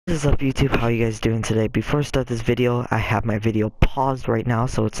What is up YouTube, how you guys doing today? Before I start this video, I have my video paused right now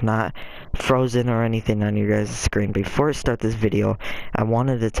so it's not frozen or anything on your guys' screen. Before I start this video, I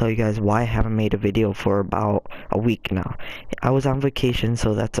wanted to tell you guys why I haven't made a video for about a week now. I was on vacation,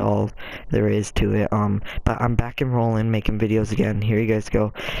 so that's all there is to it. But I'm back and rolling, making videos again. Here you guys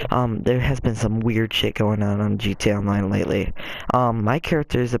go. There has been some weird shit going on GTA Online lately. My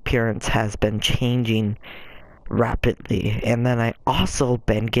character's appearance has been changing rapidly, and then I also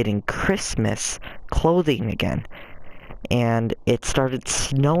been getting Christmas clothing again, and it started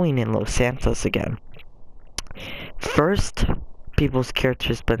snowing in Los Santos again. First, people's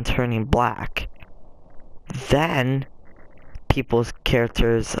characters been turning black, then people's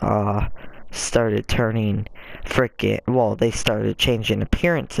characters started turning they started changing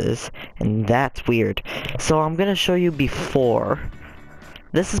appearances, and that's weird. So I'm gonna show you before.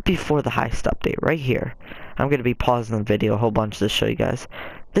 This is before the heist update right here. I'm going to be pausing the video a whole bunch to show you guys.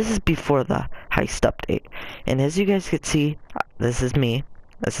 This is before the heist update. And as you guys can see, this is me.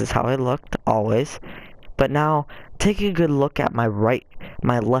 This is how I looked always. But now, take a good look at my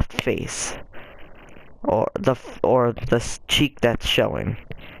left face. Or the cheek that's showing.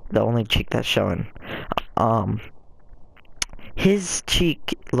 The only cheek that's showing. His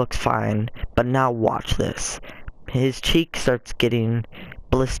cheek looks fine, but now watch this. His cheek starts getting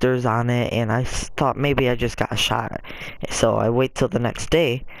blisters on it, and I thought maybe I just got shot. So I wait till the next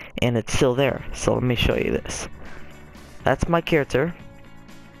day, and it's still there. So let me show you this. That's my character.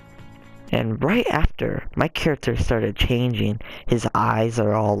 And right after, my character started changing. His eyes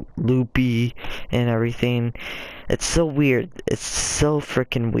are all loopy and everything. It's so weird. It's so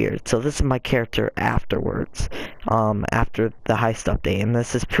freaking weird. So this is my character afterwards. After the heist update. And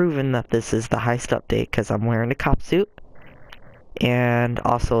this is proven that this is the heist update because I'm wearing a cop suit. And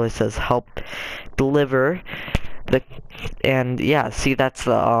also it says help deliver and yeah, see that's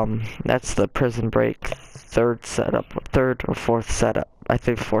the prison break third or fourth setup. I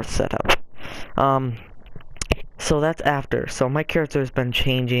think fourth setup. So that's after. So my character has been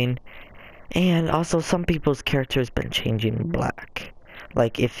changing, and also some people's character has been changing black.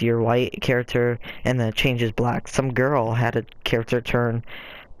 Like if your white character and then it changes black. Some girl had a character turn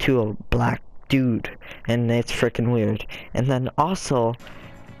to a black dude, and it's freaking weird. And then also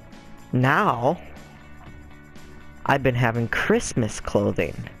now I've been having Christmas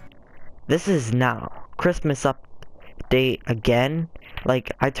clothing. This is now Christmas update again.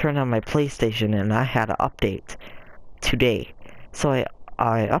 Like I turned on my PlayStation and I had an update today, so I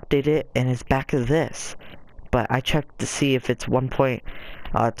updated it and it's back to this. But I checked to see if it's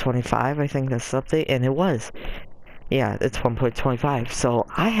 1.25. I think that's the update, and it was. Yeah, it's 1.25, so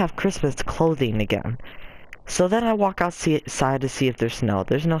I have Christmas clothing again. So then I walk outside to see if there's snow.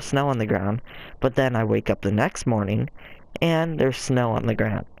 There's no snow on the ground, but then I wake up the next morning, and there's snow on the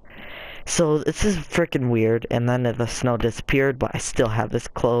ground. So this is freaking weird, and then the snow disappeared, but I still have these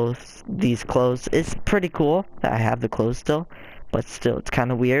clothes. It's pretty cool that I have the clothes still, but still, it's kind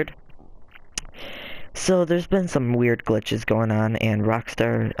of weird. So there's been some weird glitches going on, and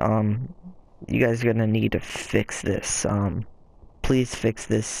Rockstar, you guys are gonna need to fix this. Please fix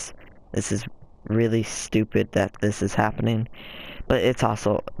this. This is really stupid that this is happening. But it's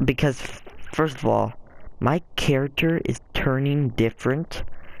also because, first of all, my character is turning different,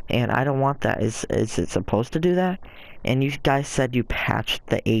 and I don't want that. Is it supposed to do that? And you guys said you patched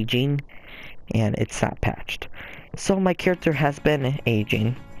the aging, and it's not patched. So my character has been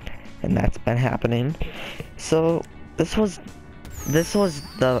aging, and that's been happening. So this was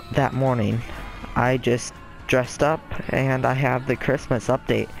that morning. I just dressed up and I have the Christmas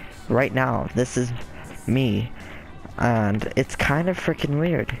update right now. This is me, and it's kind of freaking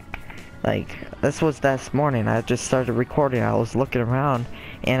weird. Like, this was this morning. I just started recording. I was looking around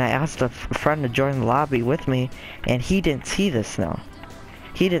and I asked a friend to join the lobby with me, and he didn't see the snow.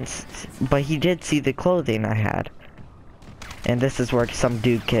 But he did see the clothing I had. And this is where some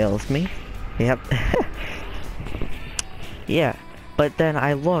dude kills me. Yep. Yeah. But then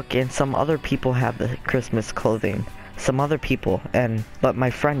I look and some other people have the Christmas clothing. Some other people, but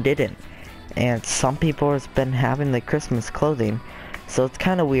my friend didn't. And some people has been having the Christmas clothing. So it's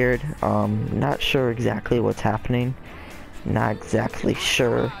kind of weird. Not sure exactly what's happening. Not exactly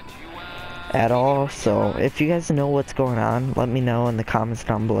sure at all. So if you guys know what's going on, let me know in the comments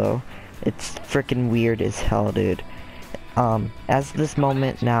down below. It's freaking weird as hell, dude. As this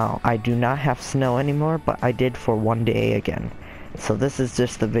moment now, I do not have snow anymore, but I did for one day again. So this is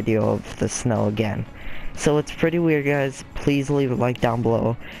just the video of the snow again. So it's pretty weird, guys. Please leave a like down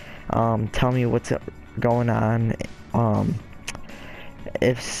below. Tell me what's going on.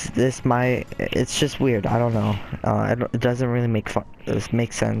 it's just weird. I don't know. It doesn't really make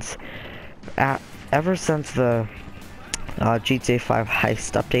sense. Ever since the GTA 5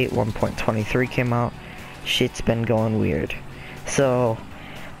 Heist update 1.23 came out, shit's been going weird. So,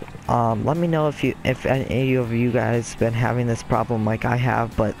 let me know if any of you guys been having this problem like I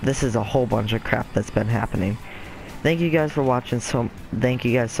have, but this is a whole bunch of crap that's been happening. Thank you guys for watching. Thank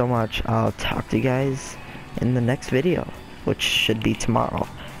you guys so much. I'll talk to you guys in the next video, which should be tomorrow.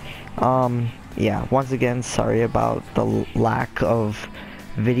 Yeah, once again, sorry about the lack of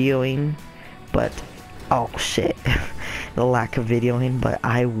videoing, but oh shit, the lack of videoing, but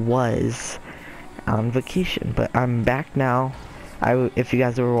I was on vacation, but I'm back now. If you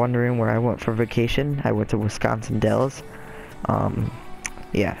guys were wondering where I went for vacation, I went to Wisconsin Dells.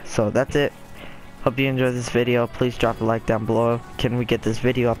 Yeah, so that's it. Hope you enjoyed this video. Please drop a like down below. Can we get this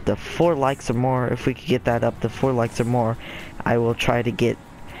video up to 4 likes or more? If we could get that up to 4 likes or more, I will try to get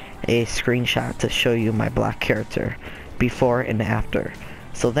a screenshot to show you my black character before and after.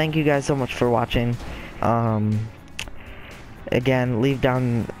 So thank you guys so much for watching. Again, leave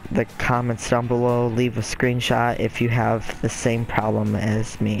down the comments down below. Leave a screenshot if you have the same problem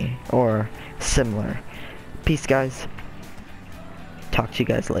as me or similar. Peace, guys. Talk to you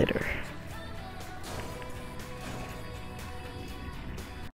guys later.